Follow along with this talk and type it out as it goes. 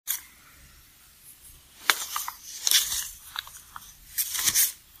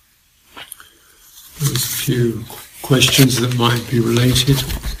There's a few questions that might be related.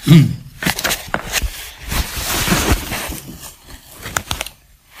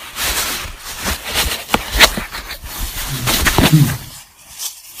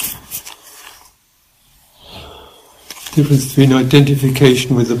 Difference between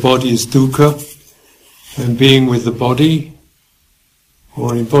identification with the body as dukkha and being with the body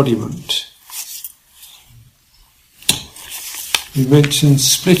or embodiment. You mentioned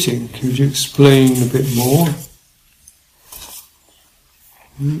splitting. Could you explain a bit more?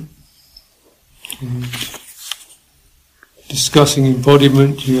 And discussing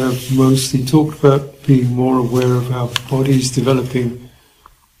embodiment, you have mostly talked about being more aware of our bodies developing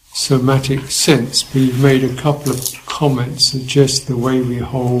somatic sense, but you've made a couple of comments suggest the way we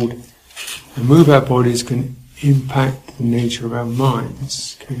hold and move our bodies can impact the nature of our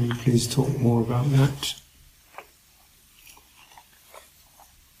minds. Can you please talk more about that?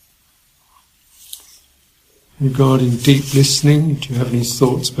 Regarding deep listening, do you have any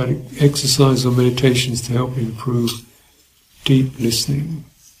thoughts about exercise or meditations to help improve deep listening?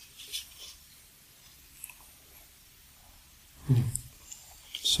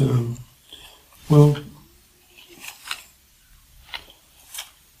 So, well,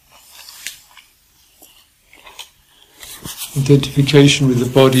 identification with the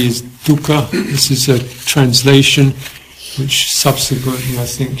body is dukkha. This is a translation which subsequently, I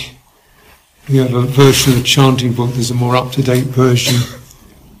think, we have a version of the chanting book. There's a more up-to-date version.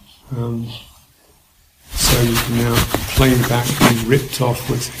 So you can now complain about being ripped off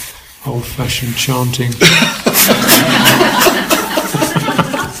with old-fashioned chanting.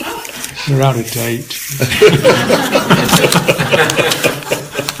 They're out of date.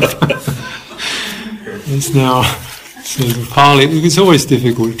 It's now, so the Pali, it's always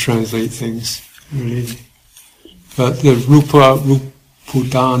difficult to translate things, really. But the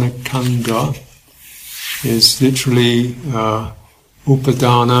Rupadana Kanda is literally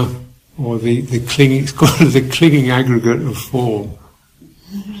Upadana, or the clinging, it's called the clinging aggregate of form.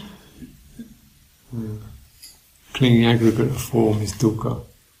 Clinging aggregate of form is dukkha.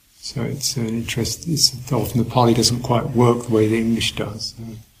 So it's an interest. It's often the Pali doesn't quite work the way the English does.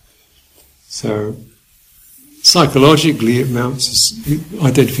 So psychologically, it mounts as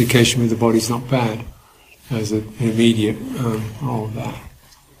identification with the body is not bad as an immediate all of that,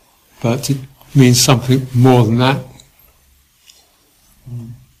 but it means something more than that.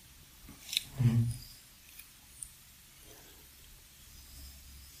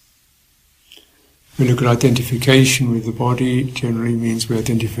 We look at identification with the body, it generally means we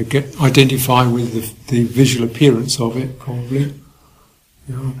identify with the visual appearance of it, probably.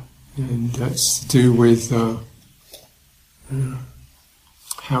 And that's to do with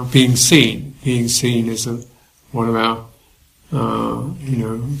how being seen as one of our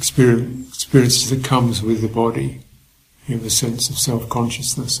experiences that comes with the body. You have a sense of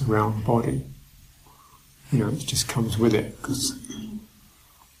self-consciousness around the body. It just comes with it,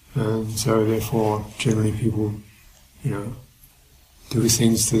 and so therefore generally people, do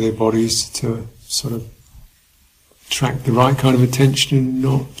things to their bodies to sort of attract the right kind of attention and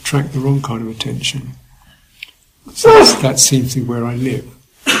not attract the wrong kind of attention. So that seems to be where I live,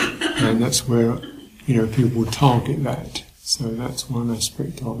 and that's where people target that. So that's one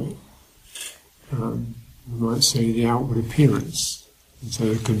aspect of it. We might say the outward appearance. And so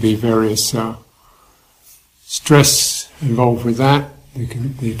there can be various stress involved with that.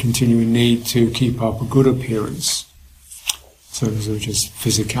 The continuing need to keep up a good appearance, in terms of just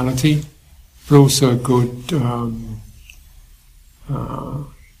physicality, but also a good. You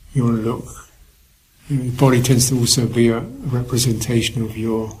want to look. Your body tends to also be a representation of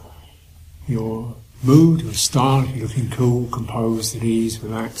your mood, your style. If you're looking cool, composed, at ease,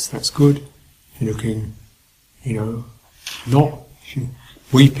 relaxed, that's good. If you're looking, not if you're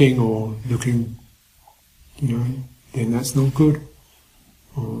weeping or looking, then that's not good.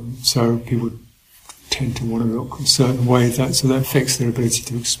 So people tend to want to look a certain way, so that affects their ability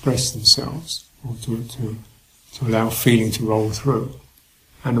to express themselves, or to allow feeling to roll through.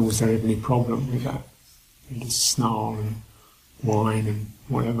 Animals don't have any problem with that. They just snarl and whine and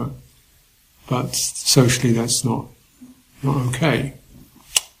whatever. But socially that's not okay.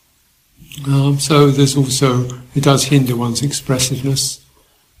 So there's also, it does hinder one's expressiveness,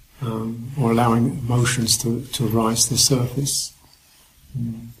 or allowing emotions to rise to the surface.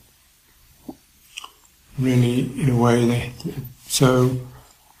 Really, in a way, no,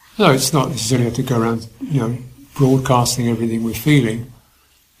 it's not necessarily have to go around, broadcasting everything we're feeling,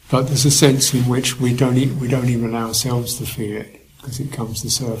 but there's a sense in which we don't even allow ourselves to feel it, because it comes to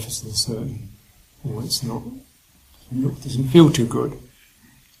the surface at a certain, or it doesn't feel too good.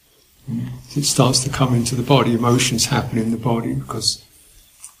 It starts to come into the body. Emotions happen in the body because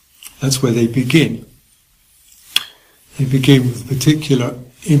that's where they begin. They begin with particular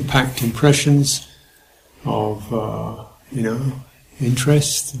impact impressions of,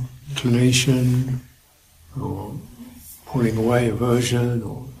 interest, inclination, or pulling away, aversion,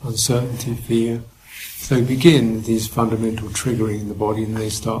 or uncertainty, fear. So they begin with these fundamental triggering in the body, and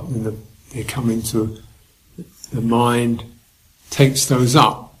they come into the mind, takes those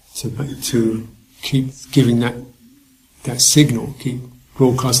up to keep giving that signal, keep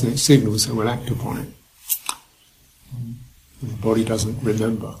broadcasting that signal, so we'll act upon it. The body doesn't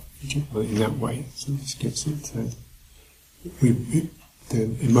remember in that way, so it gets it.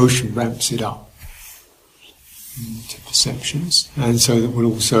 The emotion ramps it up to perceptions, and so that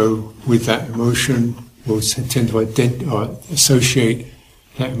we'll also, with that emotion, we'll tend to associate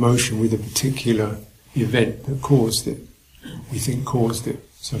that emotion with a particular event that caused it. We think caused it,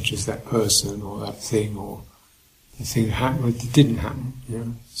 such as that person or that thing, or the thing happened or it didn't happen.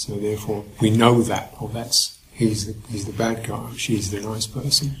 So therefore, we know that, or he's the bad guy, or she's the nice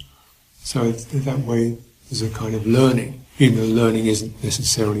person. So that way, there's a kind of learning, even though learning isn't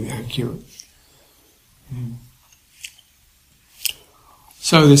necessarily accurate.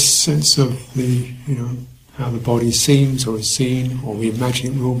 So this sense of how the body seems or is seen, or we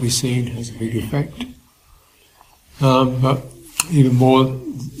imagine it will be seen, has a big effect. But even more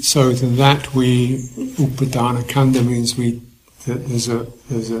so than that, upadana kanda means that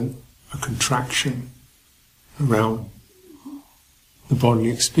there's a contraction around the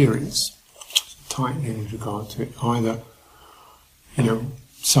bodily experience, tightening with regard to it. Either,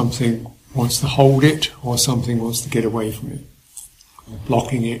 something wants to hold it, or something wants to get away from it,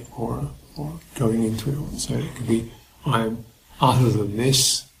 blocking it, or going into it. So it could be, I am other than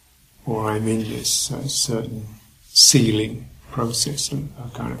this, or I'm in this. So a certain sealing process, a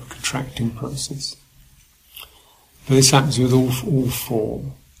kind of contracting process. But this happens with all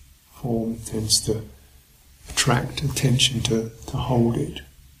form. Form tends to attract attention to hold it,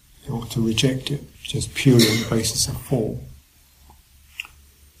 or to reject it, just purely on the basis of form.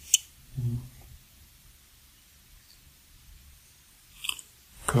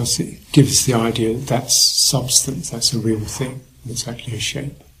 Because it gives the idea that that's substance, that's a real thing, it's actually a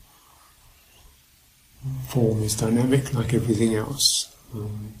shape. Form is dynamic like everything else.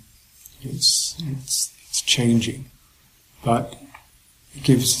 It's changing, but it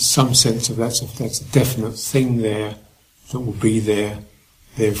gives some sense of that's a definite thing there that will be there.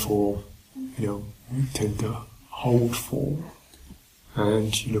 Therefore, we tend to hold form.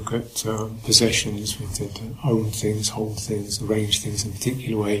 And you look at possessions, we tend to own things, hold things, arrange things in a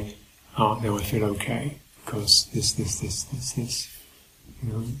particular way. Now I feel okay because this.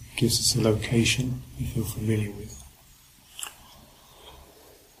 Gives us a location we feel familiar with.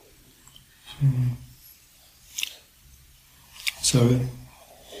 So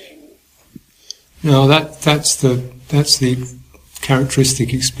now that's the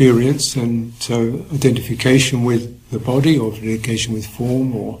characteristic experience, and so identification with the body, or identification with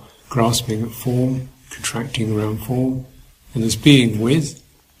form, or grasping at form, contracting around form, and there's being with.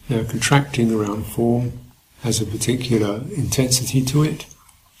 Now contracting around form has a particular intensity to it.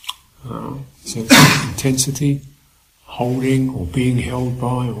 So intensity, holding or being held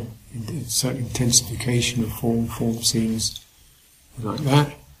by, or certain intensification of form. Form seems like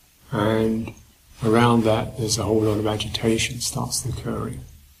that, and around that there's a whole lot of agitation starts occurring,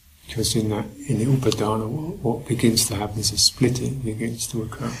 because in the upadana, what begins to happen is a splitting begins to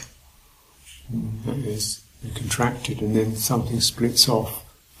occur. That is contracted, and then something splits off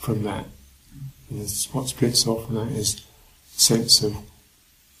from that. And what splits off from that is the sense of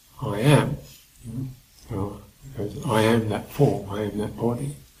I am. I am that form, I am that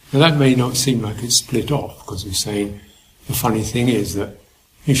body. Now that may not seem like it's split off, because we're saying the funny thing is that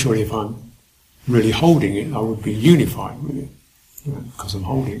surely if I'm really holding it, I would be unified with it, because I'm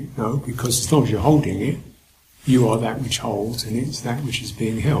holding it. No, because as long as you're holding it, you are that which holds, and it's that which is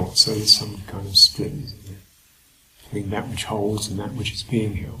being held. So there's some kind of split, isn't there, between that which holds and that which is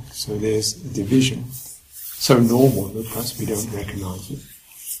being held. So there's a division, so normal that perhaps we don't recognise it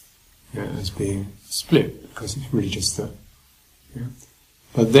as being split, because it's really just that.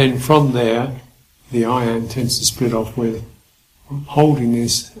 But then from there, the I am tends to split off with, I'm holding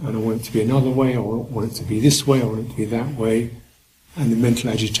this, and I want it to be another way, or I want it to be this way, I want it to be that way, and the mental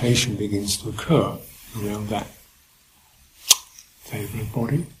agitation begins to occur around that table of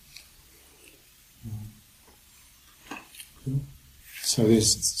body. So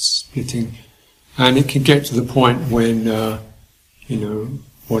there's splitting, and it can get to the point when,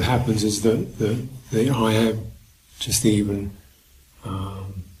 what happens is that the I am just even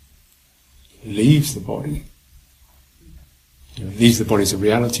leaves the body. Leaves the body as a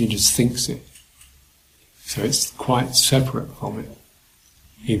reality and just thinks it. So it's quite separate from it.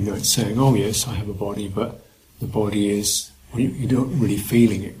 Even though it's saying, oh yes, I have a body, but the body is, you're not really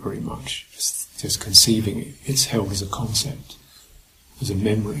feeling it very much, just conceiving it. It's held as a concept, as a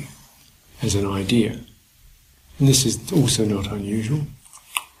memory, as an idea. And this is also not unusual.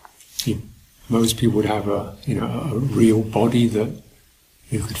 Most people would have a real body that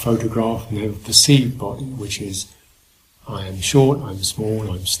you could photograph, and they have a perceived body, which is, I am short, I'm small,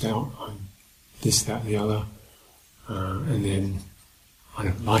 I'm stout, I'm this, that, the other, and then I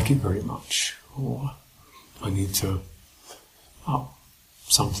don't like it very much, or I need to up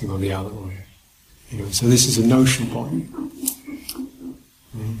something or the other, or, so this is a notion body.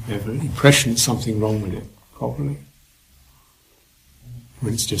 You have an impression that something wrong with it, probably.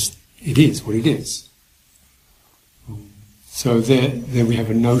 When it's just, it is what it is. So there we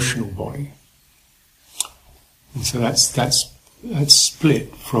have a notional body. And so that's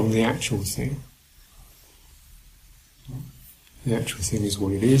split from the actual thing. The actual thing is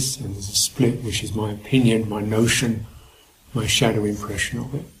what it is, and there's a split which is my opinion, my notion, my shadow impression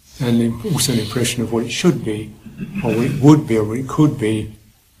of it. And also an impression of what it should be, or what it would be, or what it could be,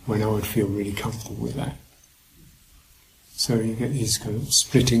 when I would feel really comfortable with that. So you get these kind of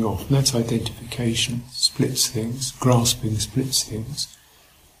splitting off, and that's identification, splits things, grasping splits things.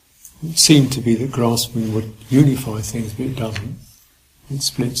 It seemed to be that grasping would unify things, but it doesn't. It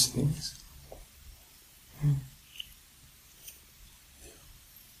splits things.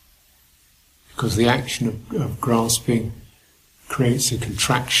 Because the action of grasping creates a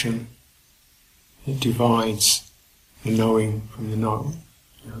contraction. It divides the knowing from the known.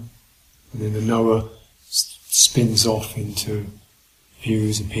 And then the knower spins off into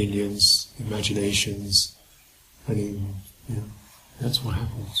views, opinions, imaginations, and even, that's what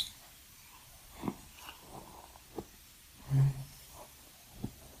happens.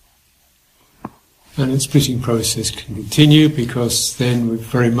 And the splitting process can continue, because then we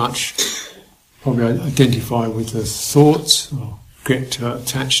very much probably identify with the thoughts, or get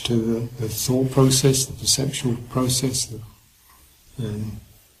attached to the thought process, the perceptual process, and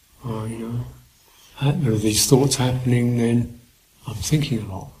there are these thoughts happening, then I'm thinking a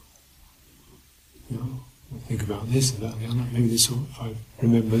lot. I think about this, about the other, maybe this, if I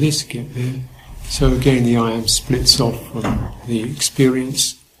remember this, get there. So again, the I am splits off from the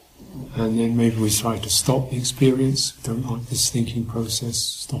experience, and then maybe we try to stop the experience. Don't like this thinking process,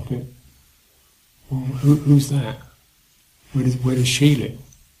 stop it. Well, who's that? Where does she live?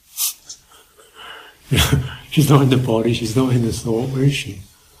 She's not in the body, she's not in the thought, where is she?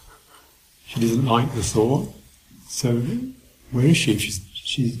 She doesn't like the thought, so where is she? If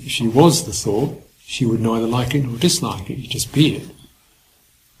she was the thought, she would neither like it nor dislike it, you'd just be it.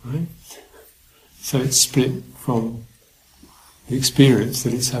 Right? So it's split from the experience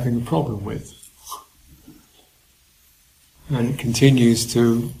that it's having a problem with. And it continues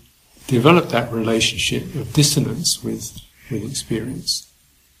to develop that relationship of dissonance with experience.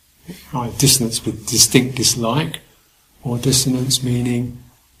 Either dissonance with distinct dislike, or dissonance meaning,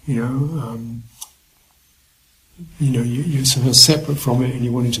 you're somehow separate from it and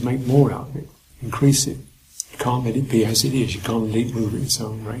you're wanting to make more out of it, increase it. You can't let it be as it is, you can't let it move at its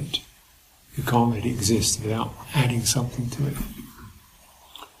own rate. You can't let it exist without adding something to it.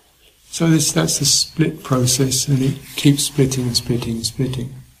 So that's the split process, and it keeps splitting and splitting and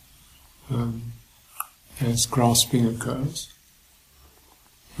splitting as grasping occurs.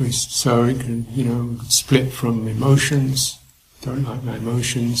 So it can, split from emotions. Don't like my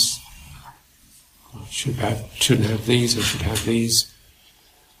emotions. I shouldn't have these. I should have these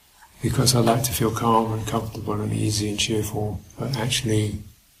because I like to feel calm and comfortable and easy and cheerful. But actually,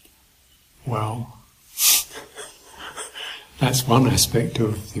 well, that's one aspect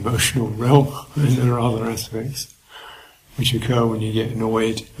of the emotional realm, and there are other aspects which occur when you get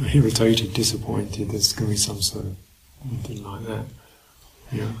annoyed, irritated, disappointed. There's going to be some sort of something like that.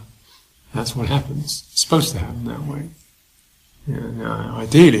 That's what happens. It's supposed to happen that way. Now,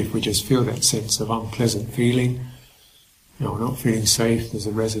 ideally, if we just feel that sense of unpleasant feeling, we're not feeling safe, there's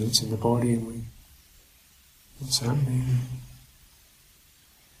a resonance in the body, and what's happening?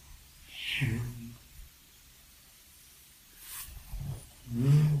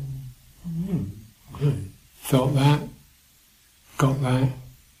 Good. Felt that, got that,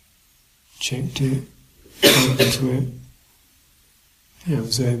 checked it, went into it.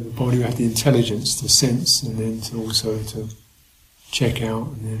 So the body had the intelligence to sense, and then to also to check out,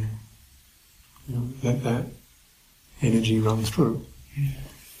 and then let that energy run through.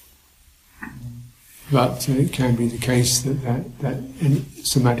 But it can be the case that any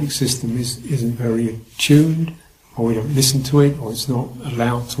somatic system isn't very attuned, or we don't listen to it, or it's not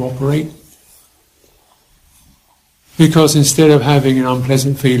allowed to operate. Because instead of having an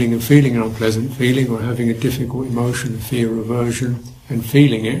unpleasant feeling and feeling an unpleasant feeling, or having a difficult emotion, fear, aversion, and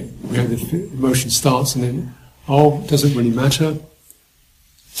feeling it, the emotion starts and then, it doesn't really matter,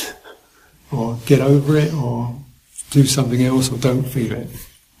 or get over it, or do something else, or don't feel it.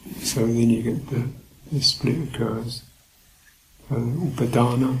 So then you get the split occurs.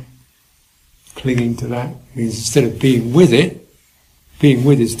 Upadana, clinging to that, means instead of being with it, being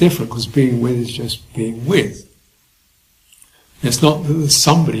with is different, because being with is just being with. It's not that there's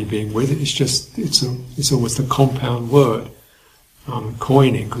somebody being with it, it's almost a compound word I'm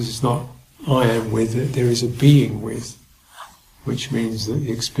coining, because it's not I am with it, there is a being with, which means that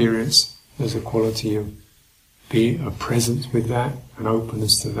the experience has a quality of being a presence with that, an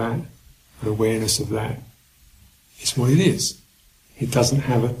openness to that, an awareness of that. It's what it is. It doesn't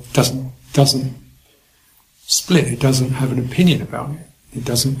split, it doesn't have an opinion about it, it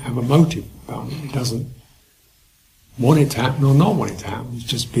doesn't have a motive about it, it doesn't want it to happen or not want it to happen, it's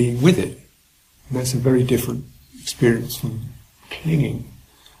just being with it. And that's a very different experience from clinging.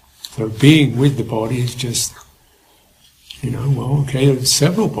 So being with the body is just, there's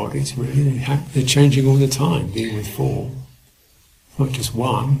several bodies really, they're changing all the time, being with form. Not just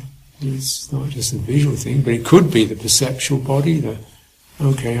one, it's not just a visual thing, but it could be the perceptual body,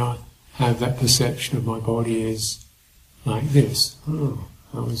 I have that perception of my body is like this. Oh,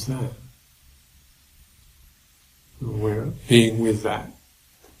 how was that? We're being with that.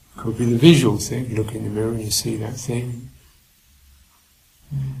 Could be the visual thing. You look in the mirror and you see that thing.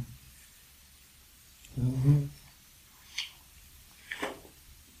 Mm-hmm.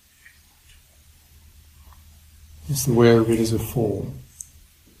 Just aware of it as a form.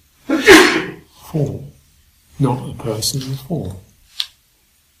 Form. Not a person, a form.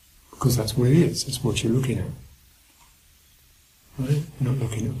 Because that's what it is. That's what you're looking at. Right? You're not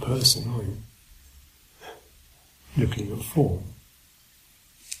looking at a person, are you? Looking at form.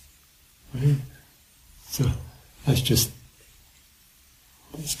 Right? So that's just,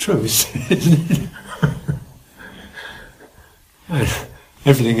 it's true, isn't it? And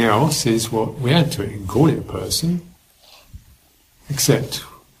everything else is what we add to it. You can call it a person, except,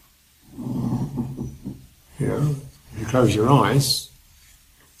 if you close your eyes,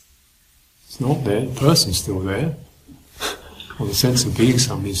 it's not there, the person's still there. Or the sense of being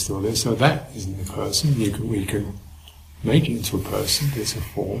somebody is still there, so that isn't a person. We can make it into a person, but it's a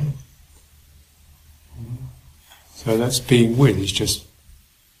form. So that's being with, it's just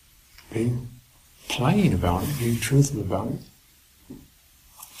being plain about it, being truthful about it.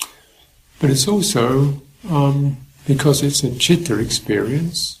 But it's also, because it's a citta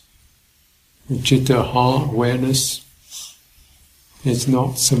experience, the citta heart awareness, it's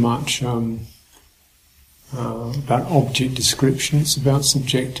not so much about object description, it's about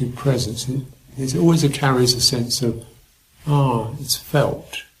subjective presence. It always carries a sense of, it's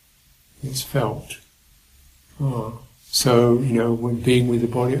felt. It's felt. So, when being with the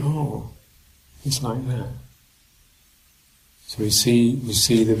body, it's like that. So we see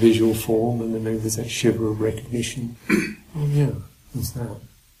the visual form, and then maybe there's that shiver of recognition. Oh yeah, there's that.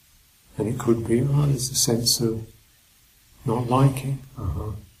 And it could be, there's a sense of not liking.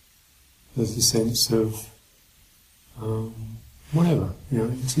 There's a sense of whatever,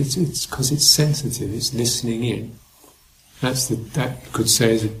 it's because it's sensitive, it's listening in. That you could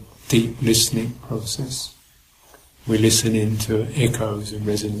say is a deep listening process. We listen into echoes and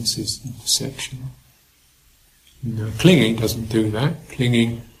resonances in perception. Clinging doesn't do that.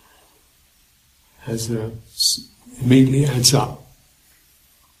 Clinging immediately adds up.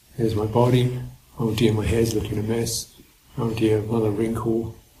 Here's my body. Oh dear, my hair's looking a mess. Oh dear, another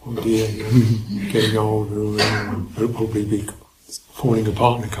wrinkle. Oh dear, getting older, it'll probably be falling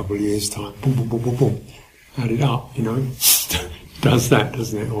apart in a couple of years' time. Boom, boom, boom, boom, boom. Add it up, Does that,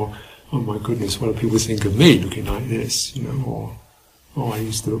 doesn't it? Or, oh my goodness, what do people think of me looking like this? Or, I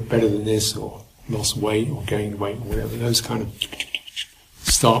used to look better than this, or lost weight, or gained weight, or whatever. Those kind of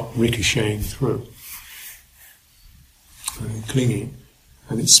start ricocheting through. Clinging.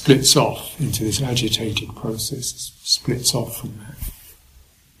 And it splits off into this agitated process. It splits off from that.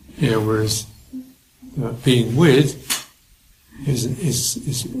 Whereas being with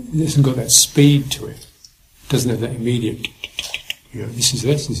hasn't got that speed to it. It doesn't have that immediate, this is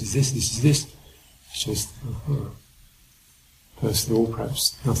this, this is this, this is this. It's just, first of all,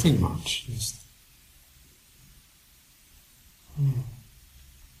 perhaps nothing much. Just,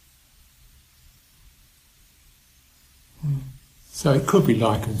 So it could be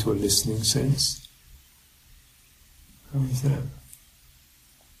likened to a listening sense. How is that?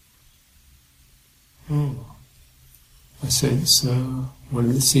 Oh, I sense, when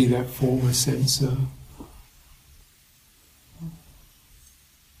I see that form, I sense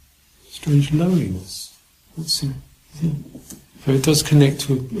strange loneliness. That's it. So it does connect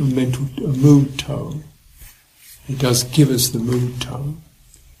to a mood tone. It does give us the mood tone,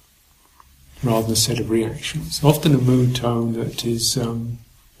 rather than a set of reactions. Often a mood tone that is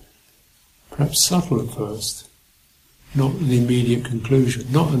perhaps subtle at first, not an immediate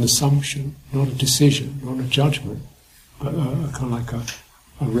conclusion, not an assumption, not a decision, not a judgment, but kind of like a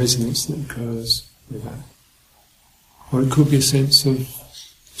resonance that occurs with that. Or it could be a sense of,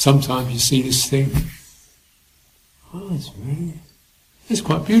 sometimes you see this thing, oh, it's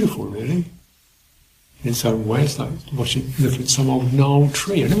quite beautiful really. In its own way, it's like looking at some old gnarled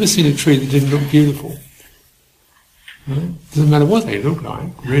tree. I've never seen a tree that didn't look beautiful. Right? Doesn't matter what they look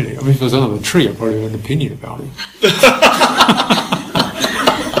like, really. I mean, if there was another tree, I'd probably have an opinion about it.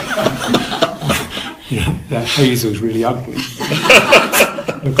 That hazel's really ugly.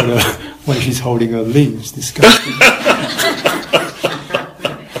 Look at her, way she's holding her leaves, disgusting.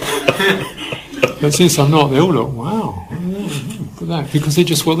 But since I'm not, they all look, wow, look at that, because they're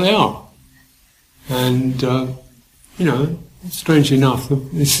just what they are. And, strangely enough,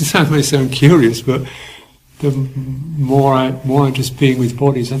 this may sound curious, but the more I'm just being with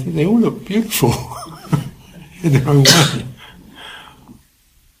bodies, I think they all look beautiful in their own way.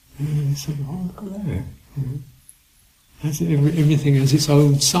 So, oh, look at that. Everything has its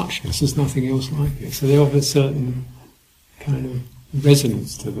own suchness, there's nothing else like it. So they have a certain kind of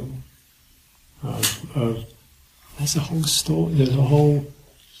resonance to them. There's a whole story, there's a whole,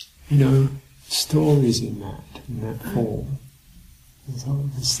 stories in that form.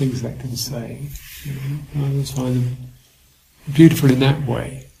 There's things that can say. I always find them beautiful in that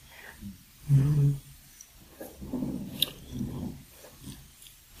way.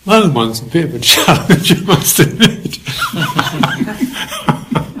 My own one's a bit of a challenge, I must admit.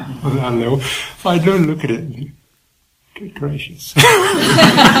 If I don't look at it and think, good gracious.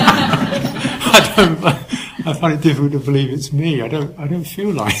 I find it difficult to believe it's me. I don't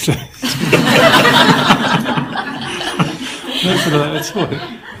feel like that. That's what.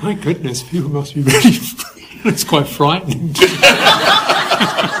 My goodness, people must be really. It's quite frightening. Sort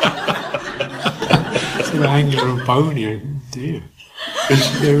of angular and bony. Dear,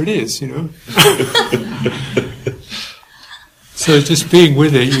 there it is. So just being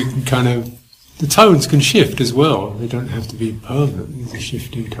with it, you can kind of. The tones can shift as well. They don't have to be permanent. There's a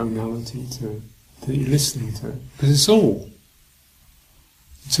shift in tonality that you're listening to, because it's all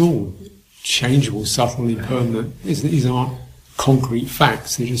changeable, subtle, impermanent. These aren't concrete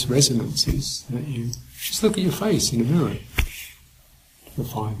facts, they're just resonances that you just look at your face in a mirror for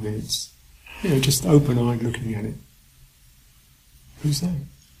 5 minutes. Just open-eyed looking at it. Who's that?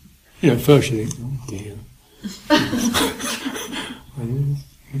 First you think, oh dear. And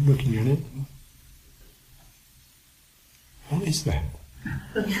then looking at it. What is that?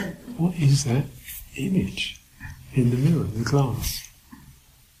 What is that image in the mirror, the glass?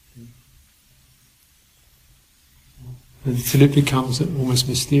 Until it becomes almost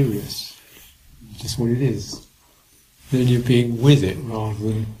mysterious, just what it is. Then you're being with it rather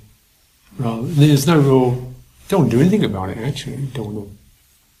than there's no real. Don't want to do anything about it. Actually,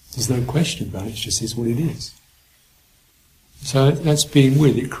 there's no question about it. It just is what it is. So that's being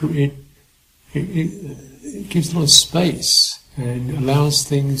with it. It gives a lot of space and allows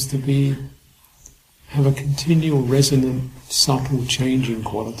things to have a continual, resonant, subtle, changing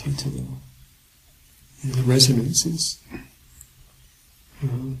quality to them. The resonances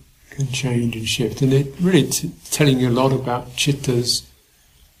can change and shift, and it really telling you a lot about chitta's,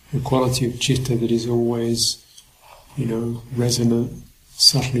 the quality of chitta that is always, resonant,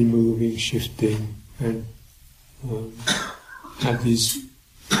 subtly moving, shifting, and have these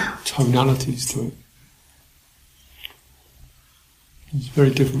tonalities to it. It's very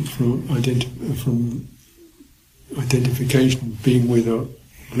different from identification, being with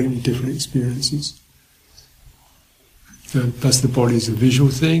completely different experiences. Thus the body is a visual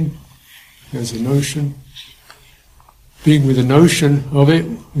thing, there's a notion. Being with the notion of it,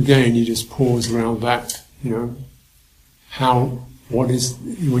 again you just pause around that, what is,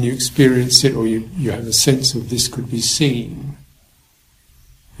 when you experience it or you have a sense of this could be seen.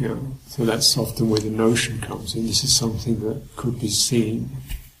 So that's often where the notion comes in, this is something that could be seen.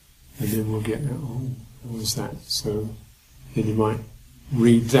 And then we'll get, what was that? So then you might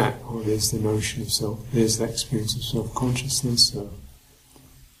read that, there's the notion of self, there's that experience of self-consciousness,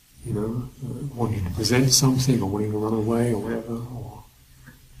 wanting to present something, or wanting to run away, or whatever,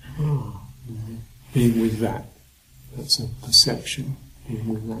 or being with that. That's a perception, being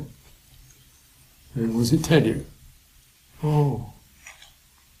with that. And what does it tell you? Oh,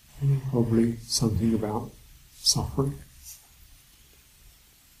 probably something about suffering.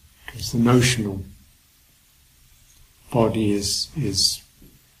 Because the notional body is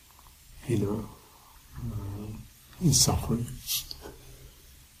suffering.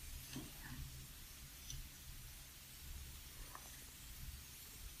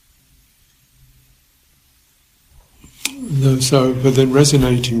 But then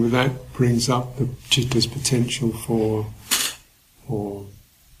resonating with that brings up the citta's potential for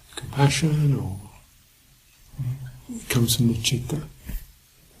compassion, or it comes from the citta,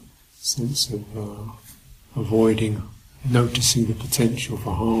 sense of avoiding, noticing the potential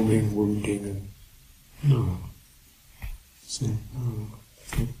for harming, wounding, and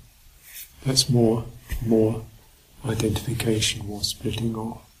okay. That's more identification, more splitting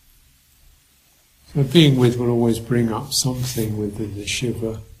off. So being with will always bring up something with the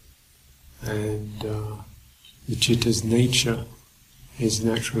shiva, and the citta's nature is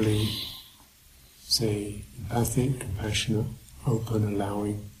naturally, say, empathic, compassionate, open,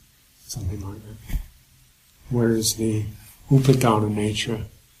 allowing, something like that. Whereas the upadana nature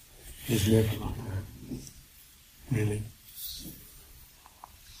is never like that, really.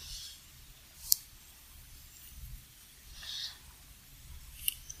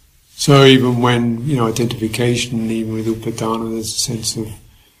 So even when, identification, even with upadana, there's a sense of,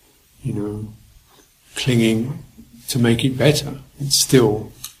 clinging to make it better. It's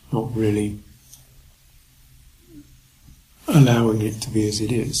still not really allowing it to be as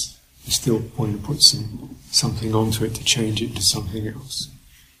it is. You still want to put something onto it to change it to something else.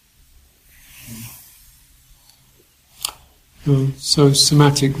 So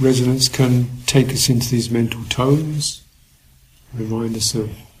somatic resonance can take us into these mental tones, remind us of,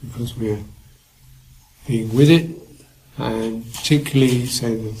 because we're being with it, and particularly,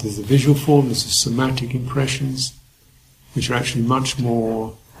 say, that there's the visual form, there's the somatic impressions, which are actually much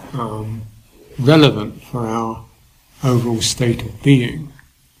more relevant for our overall state of being,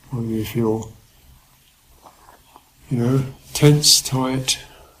 when we feel, tense, tight,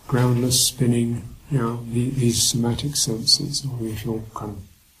 groundless, spinning, these somatic senses, or we feel kind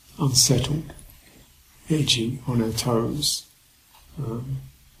of unsettled, edgy on our toes,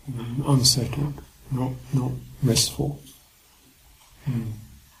 unsettled, not restful.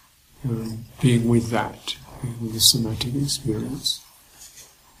 Being with that, being with the somatic experience.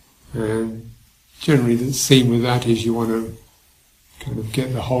 And generally the theme with that is you want to kind of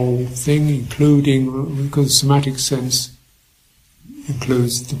get the whole thing, including, because the somatic sense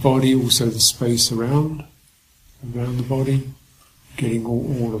includes the body, also the space around the body, getting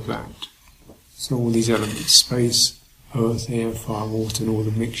all of that. So all these elements, space, earth, air, fire, water, and all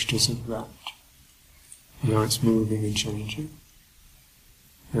the mixtures of that. And how it's moving and changing.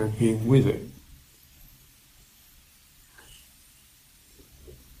 And being with it.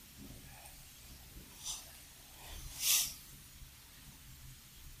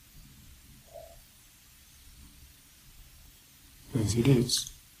 As it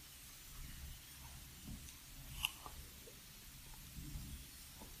is.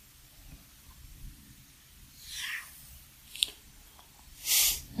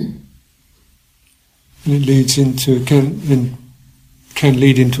 And it leads into can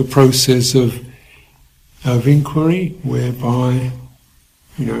lead into a process of inquiry, whereby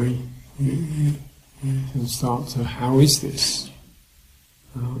you can start to, how is this?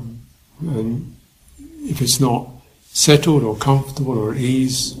 And if it's not settled or comfortable or at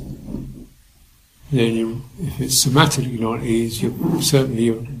ease, then if it's somatically not at ease, certainly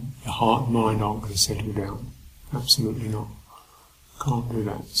your heart and mind aren't going to settle down. Absolutely not. Can't do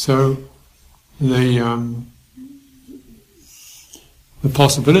that. So the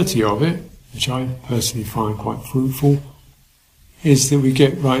possibility of it, which I personally find quite fruitful, is that we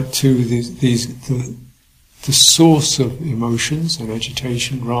get right to the source of emotions and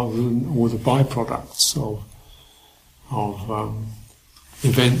agitation, rather than all the byproducts of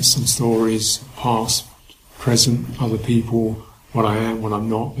events and stories, past, present, other people, what I am, what I'm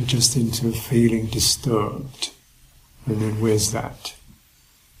not, but just into feeling disturbed. And then where's that?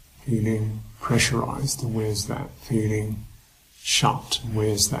 Feeling pressurized, and where's that? Feeling shut, and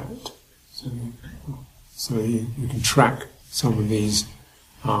where's that? So you can track some of these,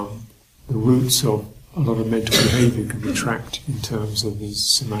 the roots of a lot of mental behaviour can be tracked in terms of these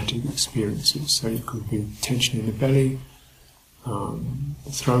somatic experiences. So it could be tension in the belly,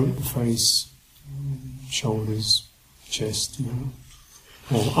 the throat, the face, shoulders, chest,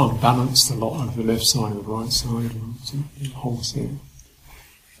 or unbalanced a lot over the left side or the right side, the whole thing.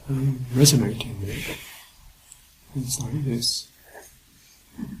 Resonating with it. It's like this.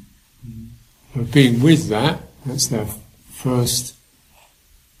 But being with that, that's their first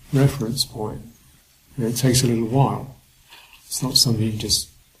reference point. And it takes a little while. It's not something you just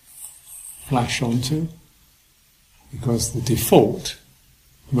flash onto, because the default,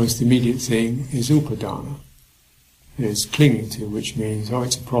 the most immediate thing, is upadana. It's clinging to, which means, oh,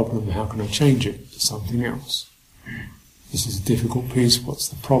 it's a problem, how can I change it to something else? This is a difficult piece, what's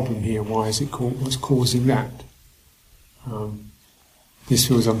the problem here, why is it what's causing that? This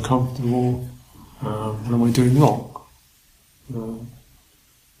feels uncomfortable, what am I doing wrong?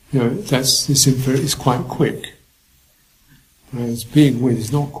 It's quite quick. Whereas being with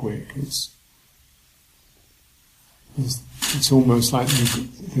is not quick. It's almost like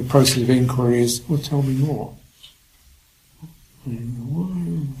the process of inquiry is, well, tell me more.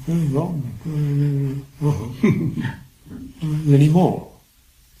 Very wrong. Any more?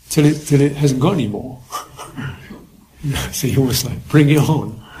 Till it hasn't got any more. So you almost like, bring it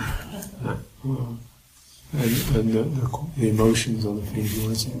on. And the emotions or the things you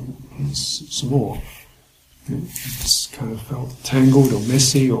want to say, some more. It's kind of felt tangled or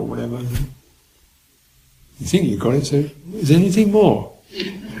messy or whatever. You think you got it, so is there anything more?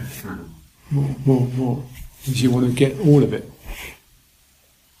 More. Because you want to get all of it.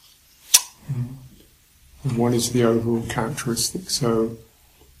 And what is the overall characteristic? So,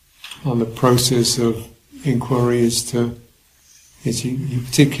 on the process of inquiry is you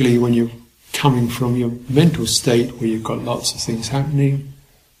particularly when you're coming from your mental state where you've got lots of things happening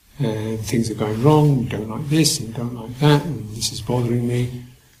and things are going wrong, you don't like this and you don't like that and this is bothering me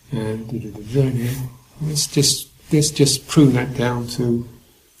and let's just prune that down to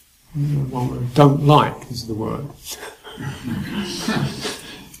don't like is the word.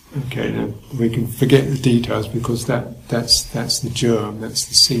 Okay, now we can forget the details because that's the germ, that's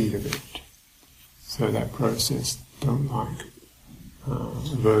the seed of it. So that process, don't like,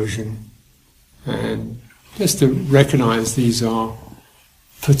 aversion, and just to recognise these are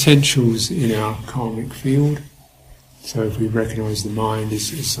potentials in our karmic field. So if we recognise the mind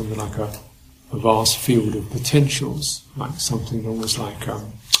is something like a vast field of potentials, like something almost like a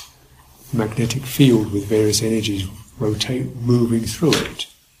magnetic field with various energies moving through it.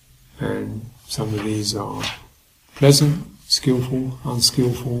 And some of these are pleasant, skillful,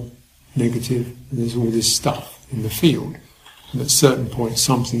 unskillful, negative, and there's all this stuff in the field. And at a certain point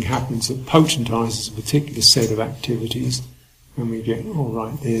something happens that potentizes a particular set of activities, and we get,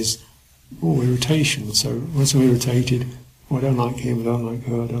 there's irritation. So once I'm irritated, I don't like him, I don't like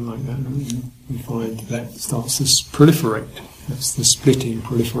her, I don't like that, and we find that starts to proliferate. That's the splitting,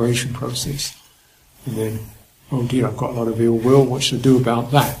 proliferation process. And then, oh dear, I've got a lot of ill will, what should I do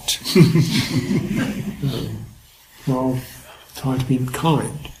about that? Try to be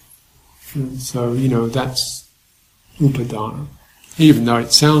kind. And so, that's upadana. Even though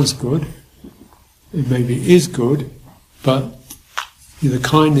it sounds good, it maybe is good, but the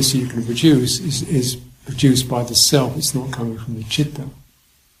kindness you can produce is produced by the self, it's not coming from the citta.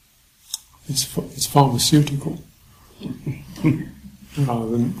 It's pharmaceutical rather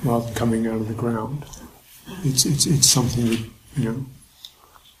than coming out of the ground. It's something that,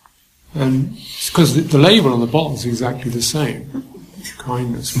 and it's because the label on the bottle is exactly the same.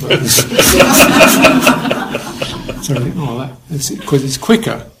 Kindness first. So, because it's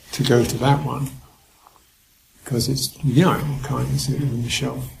quicker to go to that one, because it's, kindness is on the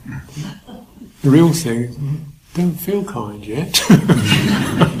shelf. The real thing is, don't feel kind yet.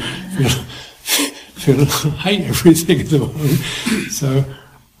 Hate everything at the moment. So,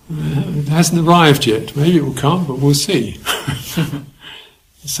 it hasn't arrived yet. Maybe it will come, but we'll see.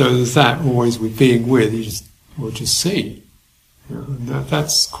 So there's that always with being with, we'll just see. And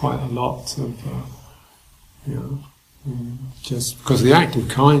that's quite a lot of, just because the act of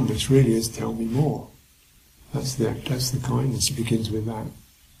kindness really is tell me more. That's the kindness. It begins with that.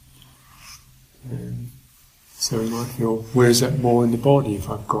 And so you might feel, where is that more in the body? If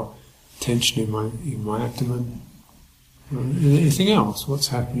I've got tension in my abdomen, anything else? What's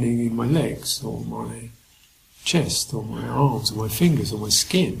happening in my legs or my chest or my arms or my fingers or my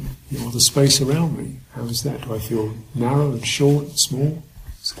skin, or the space around me? How is that? Do I feel narrow and short, and small,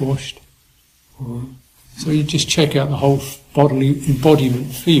 squashed? So you just check out the whole bodily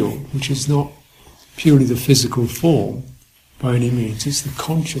embodiment field, which is not purely the physical form by any means. It's the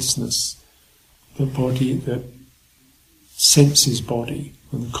consciousness, the body that senses body,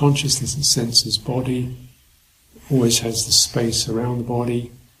 and the consciousness that senses body always has the space around the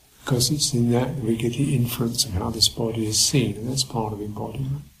body, because it's in that we get the inference of how this body is seen, and that's part of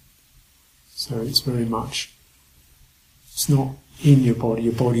embodiment. So it's very much, it's not in your body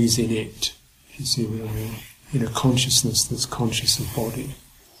is in it, if you see what I mean. in a consciousness that's conscious of body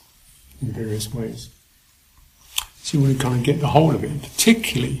in various ways. So you want to kind of get the whole of it,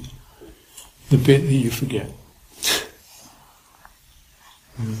 particularly the bit that you forget,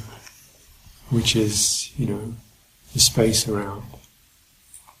 which is, the space around.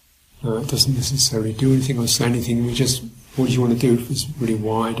 It doesn't necessarily do anything or say anything. What you want to do is really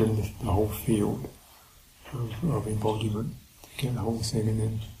widen the whole field of embodiment, to get the whole thing,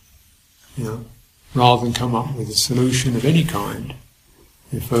 and then, rather than come up with a solution of any kind,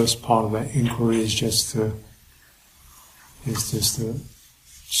 the first part of that inquiry is just to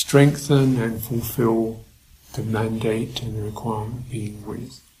strengthen and fulfill the mandate and the requirement of being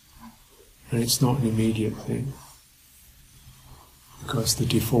with. And it's not an immediate thing, because the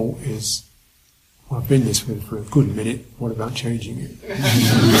default is, well, I've been this way for a good minute, what about changing it?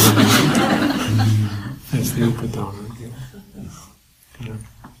 That's the upadana again.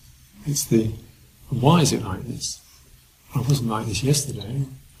 It's why is it like this? I wasn't like this yesterday.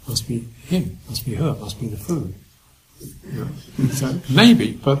 Must be him, must be her, must be the food. So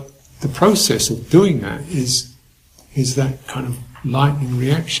maybe, but the process of doing that is that kind of lightning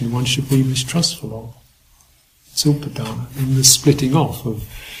reaction one should be mistrustful of. It's upadana, and the splitting off of,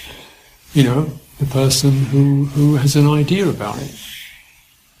 the person who has an idea about it.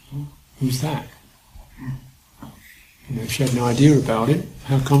 Who's that? If she had an idea about it,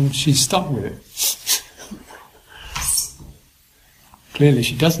 how come she's stuck with it? Clearly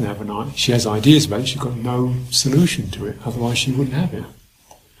she doesn't have an idea. She has ideas about it, she's got no solution to it, otherwise she wouldn't have it.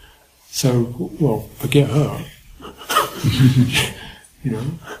 So, well, forget her.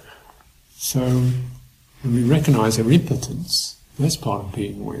 So, when we recognise our impotence, that's part of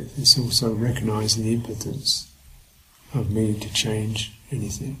being with. It's also recognising the impotence of me to change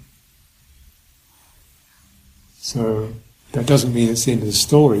anything. So, that doesn't mean it's the end of the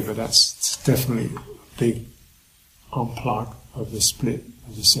story, but that's definitely a big unplug of the split,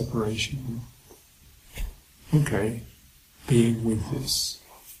 of the separation. Okay, being with this,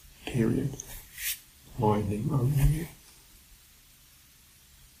 period. Winding, opening it.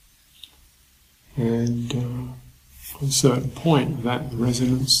 And at a certain point of that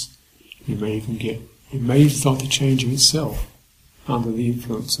resonance, it may start to change of itself under the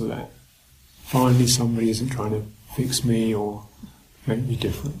influence of that. Finally somebody isn't trying to fix me or make me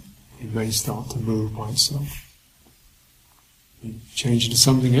different. It may start to move by itself. It change into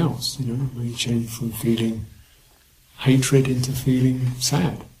something else, it may change from feeling hatred into feeling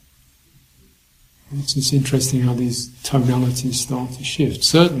sad. It's interesting how these tonalities start to shift.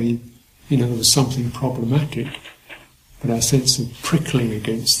 Certainly, there was something problematic, but our sense of prickling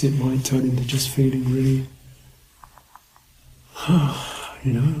against it might turn into just feeling really, a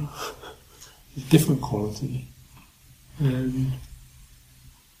different quality. And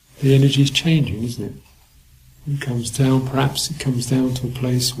the energy is changing, isn't it? Perhaps it comes down to a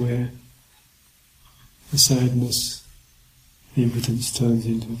place where the sadness, the impotence turns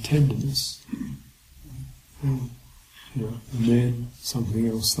into a tenderness. And then something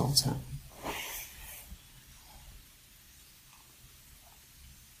else starts happening.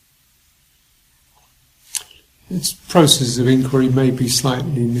 Its process of inquiry may be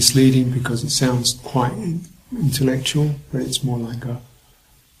slightly misleading because it sounds quite intellectual, but it's more like a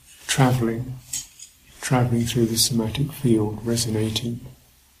travelling through the somatic field, resonating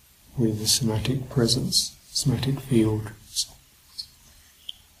with the somatic presence, somatic field,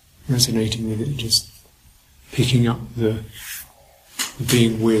 resonating with it, just picking up the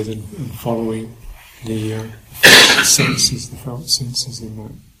being with and following the senses, the felt senses in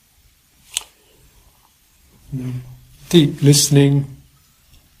that. Deep listening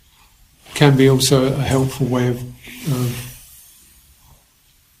can be also a helpful way of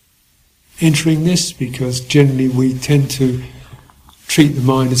entering this, because generally we tend to treat the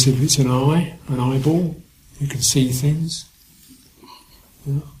mind as if it's an eye, an eyeball. You can see things.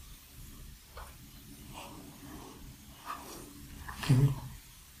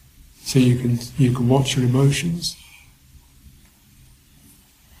 So you can watch your emotions.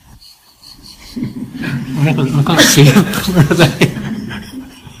 I can't see them. Where are they?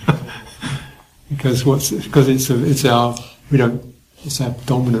 It's our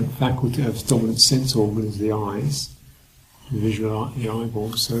dominant faculty, our dominant sense organ is the eyes, the visual the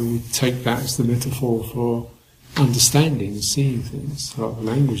eyeball. So we take that as the metaphor for understanding and seeing things. Like the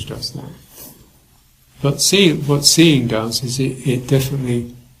language does that. But what seeing does is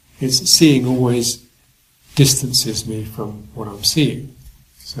seeing always distances me from what I'm seeing.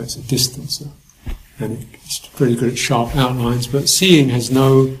 So it's a distancer. And it's very good at sharp outlines, but seeing has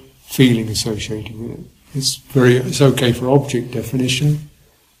no feeling associated with it. It's okay for object definition,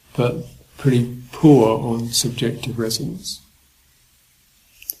 but pretty poor on subjective resonance.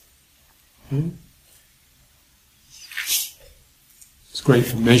 It's great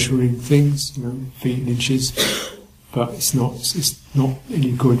for measuring things, feet and inches, but it's not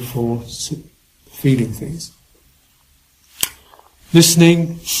any good for feeling things.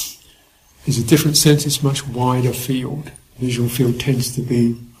 Listening is a different sense, it's a much wider field. Visual field tends to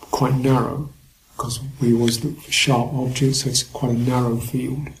be quite narrow, because we always look for sharp objects, so it's quite a narrow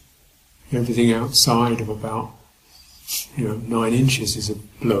field. Everything outside of about 9 inches is a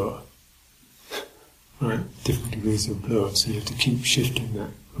blur. Right? Different degrees of blur, so you have to keep shifting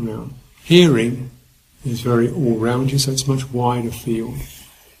that around. Hearing is very all round you, so it's a much wider field.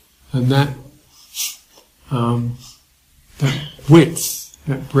 And that width,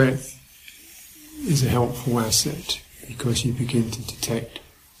 that breadth, is a helpful asset, because you begin to detect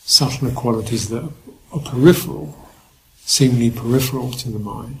subtler qualities that are peripheral, seemingly peripheral to the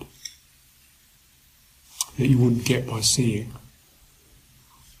mind, that you wouldn't get by seeing.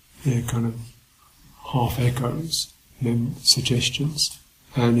 They're kind of half echoes, suggestions,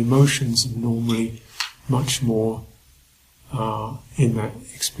 and emotions are normally much more in that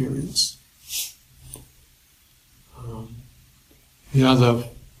experience. The other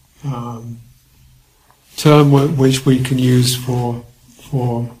term which we can use for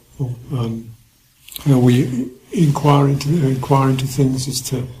we inquire into things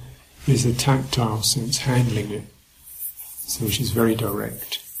is a tactile sense, handling it, so which is very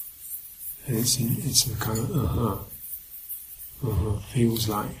direct. And it's a kind of feels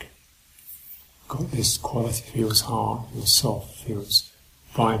like, got this quality, feels hard, feels soft, feels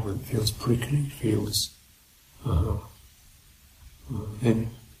vibrant, feels prickly, feels then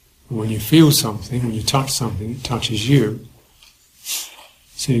when you feel something, when you touch something, it touches you,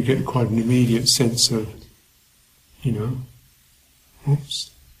 so you get quite an immediate sense of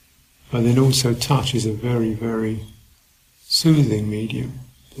oops. But then also touch is a very, very soothing medium.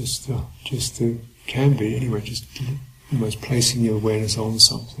 Just can be anyway, just almost placing your awareness on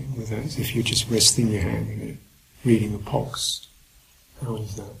something, without, as if you're just resting your hand in it, reading a pulse. How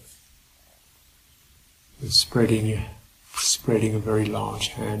is that? With spreading a very large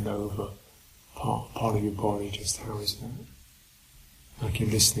hand over part of your body, just how is that? Like you're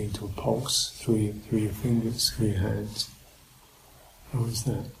listening to a pulse through your fingers, through your hands. How is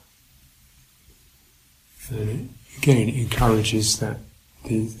that? And it encourages that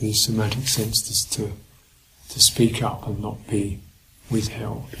the somatic senses to speak up and not be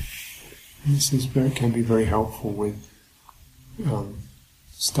withheld. And this can be very helpful with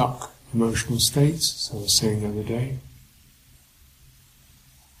stuck emotional states, as I was saying the other day,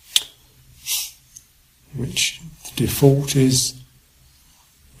 which the default is,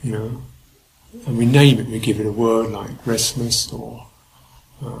 and we name it, we give it a word like restless or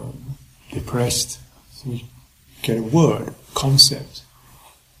depressed. So we get a word, concept,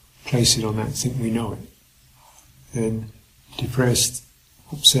 place it on that, think we know it. Then depressed,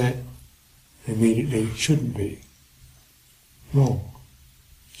 upset, immediately shouldn't be. Wrong.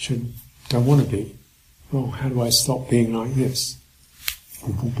 Don't want to be. Wrong. How do I stop being like this?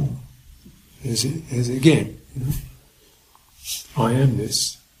 Boom, boom, boom. There's it again. I am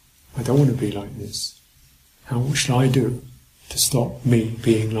this. I don't want to be like this. What should I do to stop me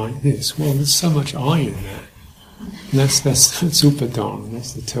being like this? Well, there's so much I in that. And that's upadana,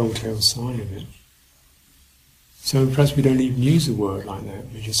 that's the telltale sign of it. So perhaps we don't even use a word like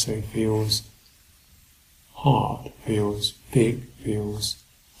that. We just say feels hard, feels big, feels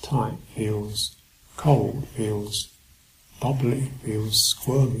tight, feels cold, feels bubbly, feels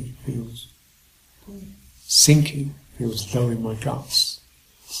squirmy, feels sinking, feels low in my guts.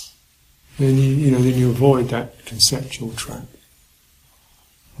 Then you avoid that conceptual trap.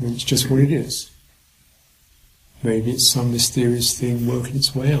 And it's just what it is. Maybe it's some mysterious thing working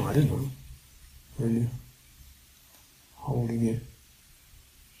its way out, I don't know. Really holding it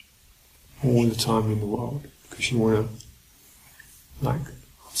all the time in the world, because you want to, like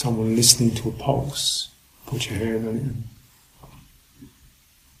someone listening to a pulse, put your hand on it and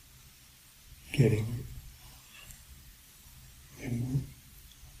getting it.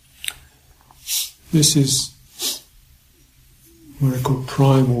 This is what I call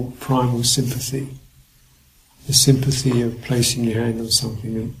primal sympathy. The sympathy of placing your hand on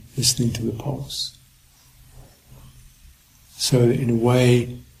something and listening to the pulse. So that in a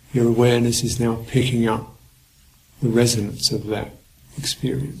way, your awareness is now picking up the resonance of that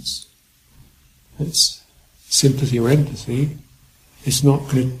experience. That's sympathy or empathy. It's not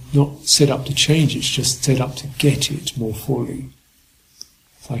set up to change, it's just set up to get it more fully.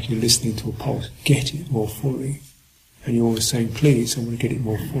 It's like you're listening to a pulse, get it more fully. And you're always saying, please, I want to get it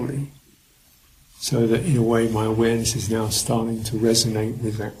more fully. So that in a way my awareness is now starting to resonate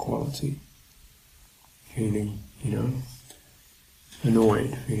with that quality. Feeling,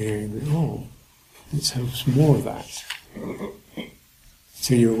 annoyed, feeling, let's have some more of that.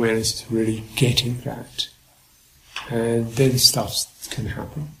 So your awareness is really getting that. And then stuff can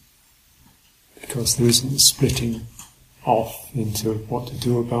happen. Because there isn't the splitting off into what to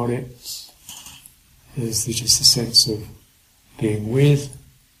do about it. There's just a sense of being with,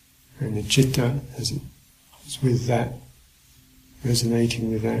 and the citta is with that,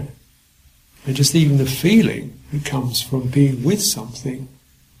 resonating with that. And just even the feeling that comes from being with something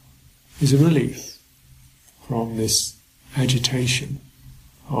is a relief from this agitation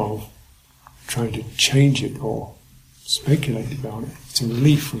of trying to change it or speculate about it. It's a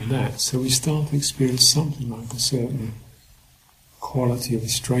relief from that. So we start to experience something like a certain quality of a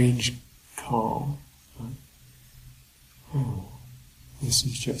strange calm. Right? Oh, this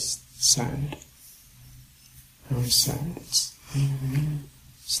is just sad. Very sad.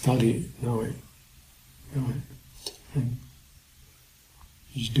 Study it, know it. And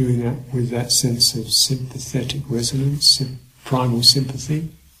you're doing that with that sense of sympathetic resonance, primal sympathy.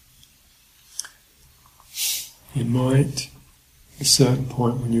 You might, at a certain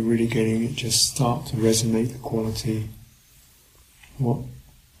point when you're really getting it, just start to resonate the quality. What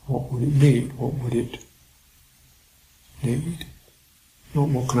would it need? What would it need? Not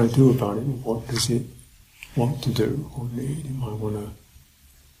what can I do about it, but what does it want to do or need? It might want to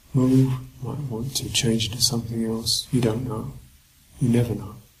move, might want to change into something else. You don't know. You never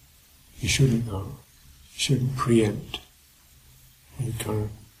know. You shouldn't know. You shouldn't preempt. You kind of,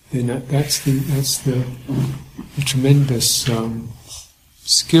 then that's the tremendous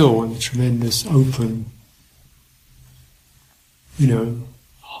skill and the tremendous open,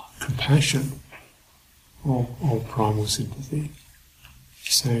 compassion of primal sympathy.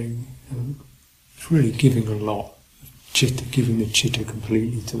 Saying, it's really giving a lot, giving the citta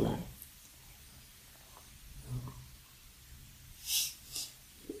completely to that.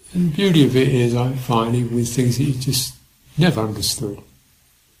 And the beauty of it is, I find, even with things that you just never understood,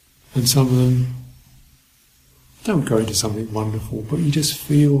 and some of them don't go into something wonderful, but you just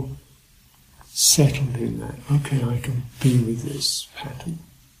feel settled in that. Okay, I can be with this pattern.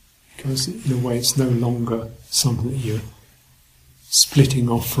 Because in a way it's no longer something that you're splitting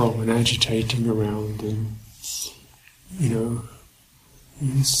off from and agitating around, and you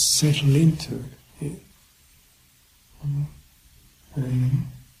settle into it. And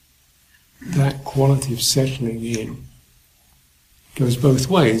that quality of settling in goes both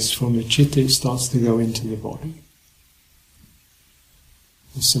ways. From the citta it starts to go into the body,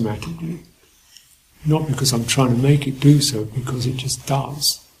 somatically. Not because I'm trying to make it do so, because it just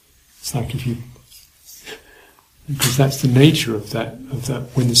does. It's like because that's the nature of that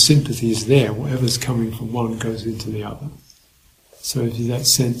when the sympathy is there, whatever's coming from one goes into the other. So if that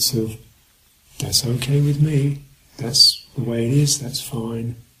sense of, that's okay with me, that's the way it is, that's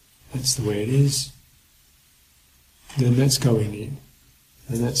fine, that's the way it is, then that's going in.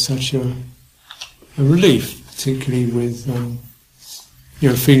 And that's such a relief, particularly with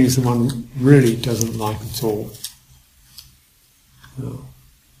feelings that one really doesn't like at all. No.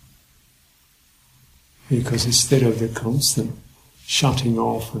 Because instead of the constant shutting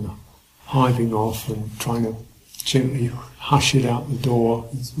off and hiving off and trying to gently hush it out the door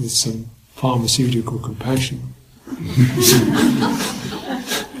with some pharmaceutical compassion,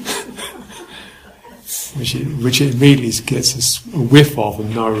 which it immediately gets a whiff of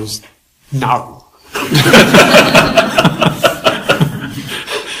and knows, no.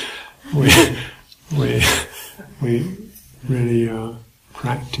 we really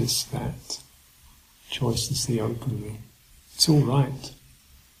practice that choicelessly, openly. It's all right.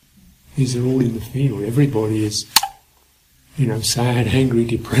 These are all in the field. Everybody is, sad, angry,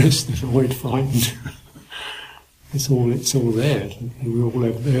 depressed, annoyed, frightened. It's all there. We all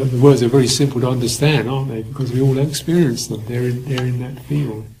have, the words are very simple to understand, aren't they? Because we all experience them. They're in that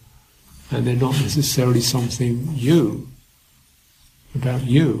field, and they're not necessarily something about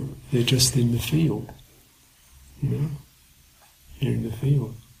you. They're just in the field. They're in the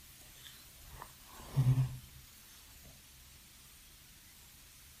field.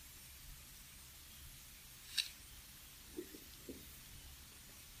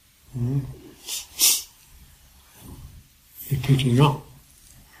 You're picking up.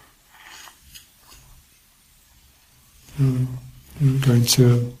 Going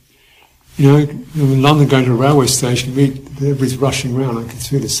to, in London, going to a railway station, everybody's rushing around. I can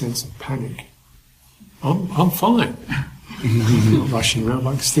feel a sense of panic. I'm fine. I'm not rushing around,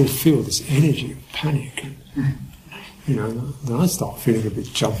 but I can still feel this energy of panic. then I start feeling a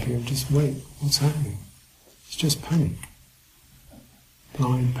bit jumpy and just wait, what's happening? It's just panic.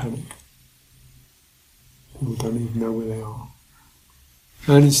 Blind panic. People don't even know where they are.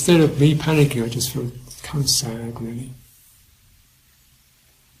 And instead of me panicking, I just feel kind of sad, really.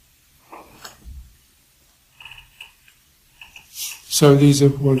 So these are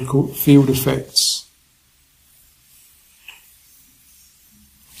what we call field effects,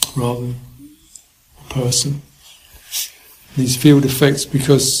 rather than a person. These field effects,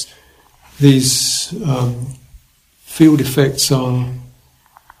 because these field effects are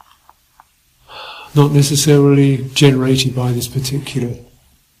not necessarily generated by this particular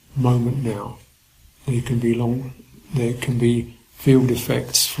moment now. There can be field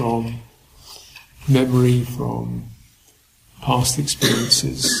effects from memory, from past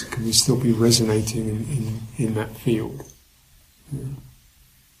experiences, can still be resonating in that field. Yeah.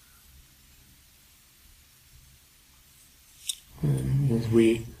 And as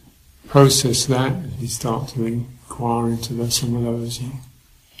we process that, as we start to inquire into some of those,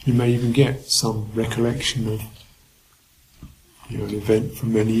 you may even get some recollection of an event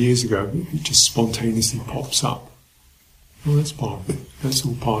from many years ago. It just spontaneously pops up. Well, that's part of it. That's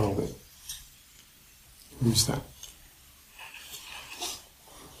all part of it. Who's that?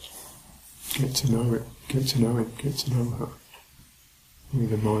 Get to know it. Get to know it. Get to know her.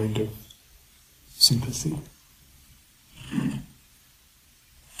 With a mind of sympathy.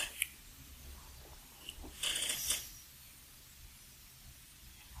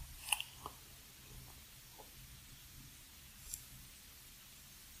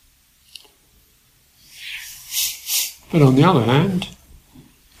 But on the other hand,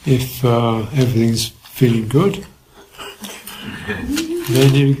 if everything's feeling good,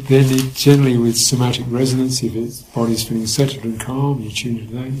 then you generally with somatic resonance, if the body's feeling settled and calm, you tune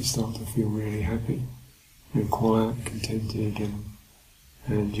into that, you start to feel really happy, and quiet, contented,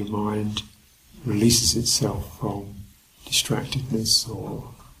 and your mind releases itself from distractedness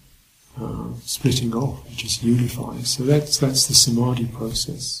or splitting off. It just unifies. So that's the samadhi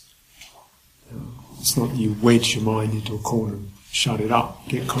process. It's not that you wedge your mind into a corner and shut it up,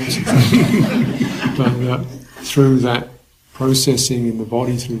 get concentrated. But through that processing in the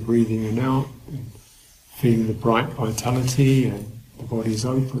body, through breathing in and out, and feeling the bright vitality, and the body is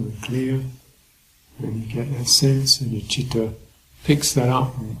open and clear, and you get that sense, and your citta picks that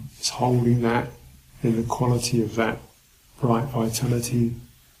up and is holding that, then the quality of that bright vitality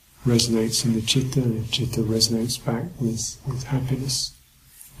resonates in the citta, and the citta resonates back with happiness.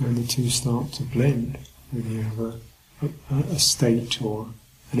 And the two start to blend when you have a state or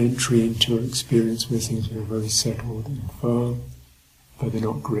an entry into an experience where things are very settled and firm, but they're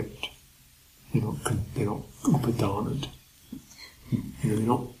not gripped. They're not upadanaed. They're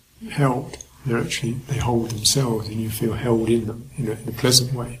not held. They hold themselves, and you feel held in them in a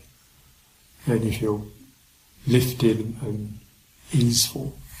pleasant way, and you feel lifted and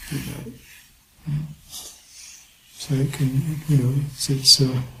easeful in that. So it can, it's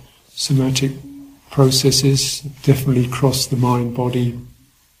somatic processes definitely cross the mind-body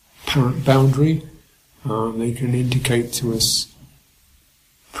boundary. They can indicate to us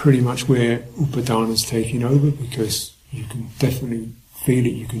pretty much where upadana is taking over, because you can definitely feel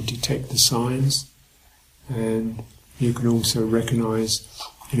it, you can detect the signs, and you can also recognize,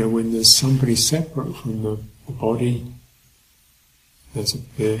 when there's somebody separate from the body,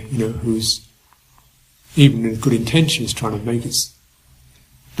 who's even with good intentions trying to make it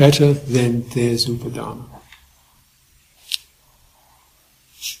better, then there's upadana.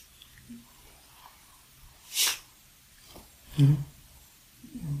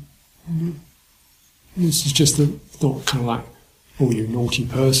 This is just not kind of like, oh, you naughty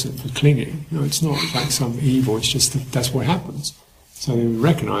person for clinging. No, it's not like some evil, it's just that's what happens. So they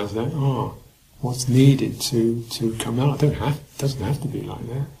recognise that, what's needed to come out. It doesn't have to be like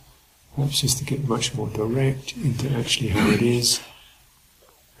that. Perhaps just to get much more direct into actually how it is,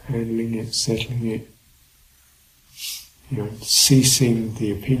 handling it, settling it, ceasing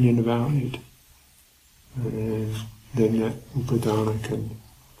the opinion about it, and then that upadana can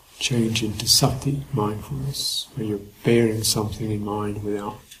change into sati, mindfulness, where you're bearing something in mind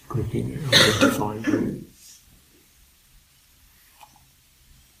without gripping it, identifying with it.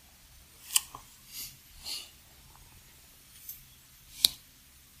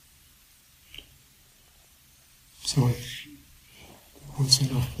 So that's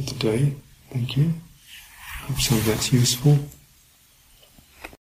enough for today. Thank you. Hope some of that's useful.